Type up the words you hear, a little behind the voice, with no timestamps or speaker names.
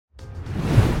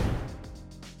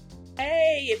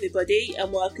Hey everybody,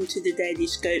 and welcome to the Daily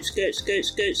Scopes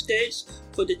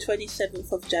for the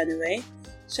 27th of January.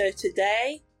 So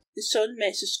today, the Sun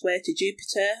makes a square to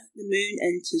Jupiter, the Moon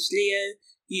enters Leo,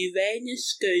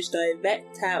 Uranus goes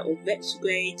direct out of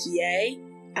retrograde, yay,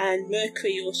 and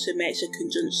Mercury also makes a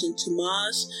conjunction to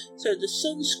Mars. So the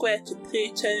Sun square to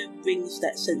Pluto brings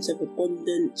that sense of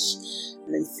abundance,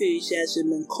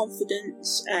 enthusiasm and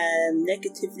confidence.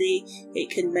 Negatively, it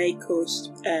can make us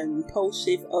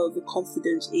impulsive,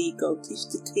 overconfident,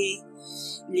 egotistically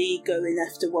going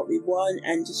after what we want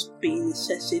and just being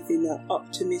excessive in our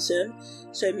optimism.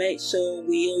 So make sure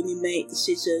we only make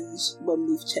decisions when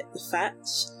we've checked the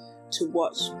facts, to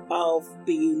watch of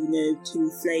being, too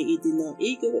inflated in our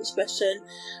ego expression,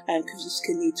 because this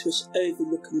can lead to us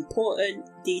overlooking important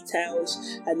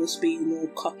details and us being all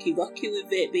cocky-rocky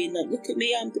with it, being like, look at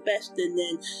me, I'm the best, and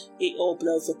then it all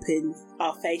blows up in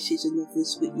our faces and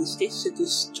others witness this. So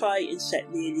just try and set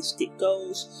realistic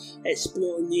goals,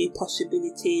 explore new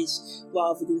possibilities,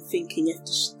 rather than thinking you have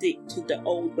to stick to the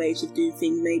old ways of doing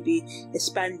things. Maybe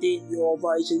expanding your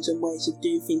horizons and ways of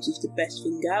doing things is the best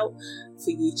thing out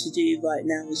for you to do right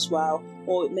now as well.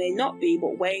 Or it may not be,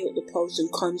 but weigh up the pros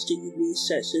and cons, do your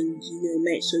research, and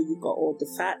make sure you've got all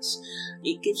the facts.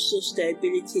 It gives us the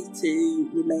ability to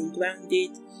remain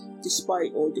grounded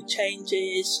despite all the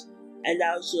changes,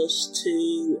 allows us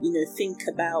to think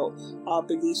about our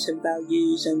beliefs and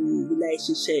values and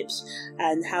relationships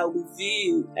and how we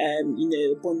view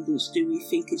abundance. Do we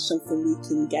think it's something we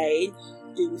can gain?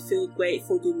 Do we feel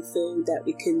grateful? Do we feel that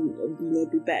we can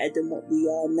be better than what we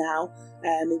are now?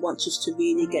 It wants us to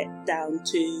really get down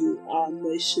to our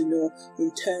internal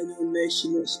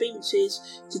emotional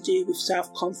experiences to do with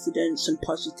self-confidence and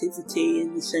positivity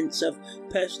in the sense of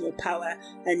personal power.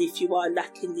 And if you are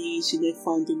lacking these,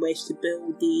 finding ways to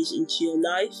build these into your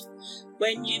life.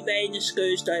 When Uranus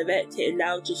goes direct, it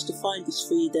allows us to find this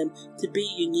freedom, to be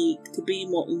unique, to be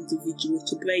more individual,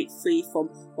 to break free from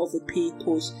other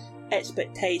people's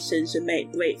expectations and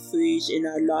make breakthroughs in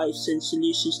our lives and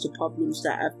solutions to problems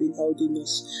that have been holding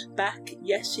us back.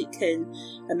 Yes, it can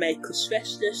make us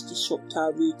restless, disrupt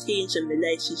our routines and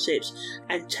relationships,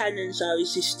 and challenge our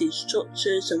existing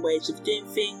structures and ways of doing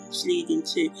things, leading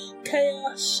to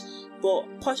chaos.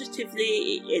 But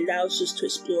positively, it allows us to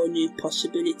explore new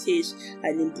possibilities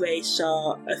and embrace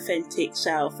our authentic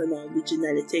self and our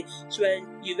originality. So when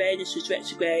Uranus was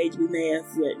retrograde, we may have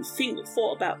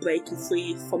thought about breaking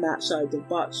free from outside the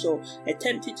box, or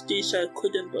attempted to do so,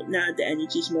 couldn't, but now the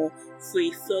energy is more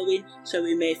free-flowing, so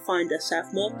we may find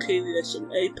ourselves more curious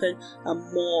and open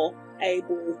and more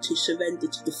able to surrender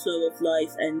to the flow of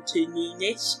life and to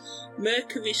newness.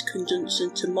 Mercury's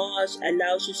conjunction to Mars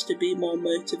allows us to be more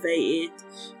motivated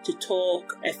to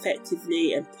talk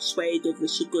effectively and persuade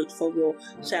others for good for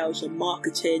our sales and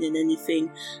marketing and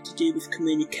anything to do with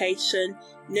communication.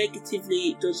 Negatively,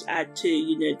 it does add to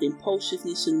the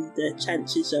impulsiveness and the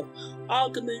chances of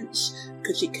arguments,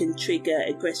 because it can trigger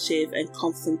aggressive and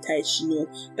confrontational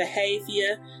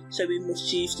behaviour. So we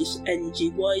must use this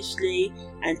energy wisely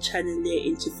and channel it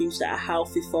into things that are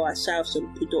healthy for ourselves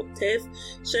and productive.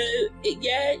 So we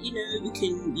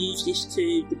can use this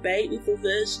to debate with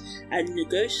others and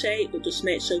negotiate, but just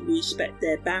make sure we respect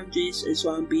their boundaries as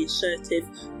well and be assertive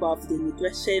rather than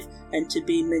aggressive, and to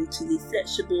be mentally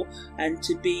flexible and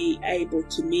to be able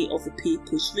to meet other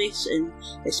people's risks and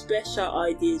express our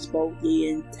ideas boldly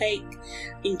and take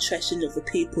interest in other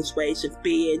people's ways of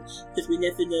being, because we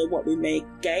never know what we may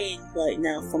gain right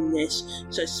now from this.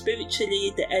 So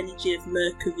spiritually, the energy of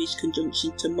Mercury's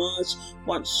conjunction to Mars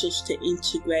wants us to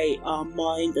integrate our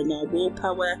mind and our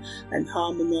willpower and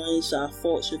harmonise our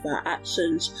thoughts with our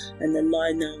actions and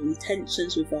align our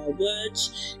intentions with our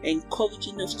words,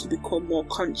 encouraging us to become more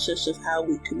conscious of how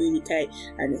we communicate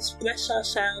and express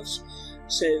ourselves.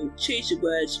 So choose your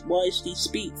words wisely,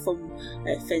 speak from an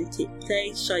authentic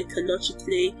place.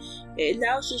 Psychologically, it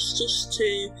allows us just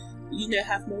to,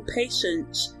 have more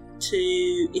patience, to,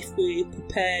 if we're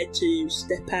prepared to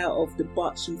step out of the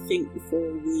box and think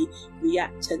before we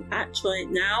react and act right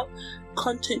now.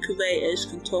 Content creators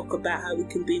can talk about how we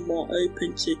can be more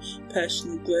open to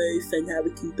personal growth and how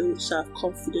we can build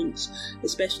self-confidence,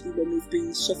 especially when we've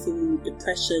been suffering with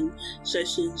depression,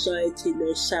 social anxiety,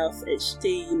 low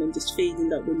self-esteem, and just feeling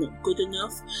that we're not good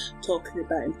enough. Talking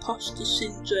about imposter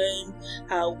syndrome,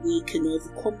 how we can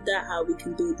overcome that, how we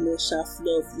can build more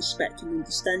self-love, respect and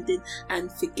understanding and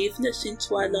forgiveness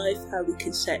into our life, how we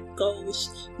can set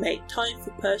goals, make time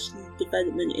for personal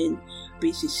development in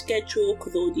busy schedule,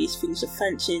 because all these things are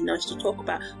fancy and nice to talk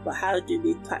about, but how do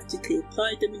we practically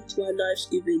apply them into our lives,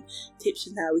 giving tips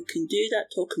on how we can do that,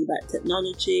 talking about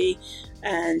technology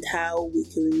and how we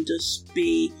can just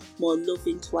be more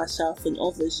loving to ourselves and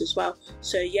others as well.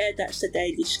 So yeah, that's the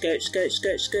daily Scourge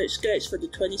for the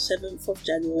 27th of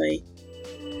January.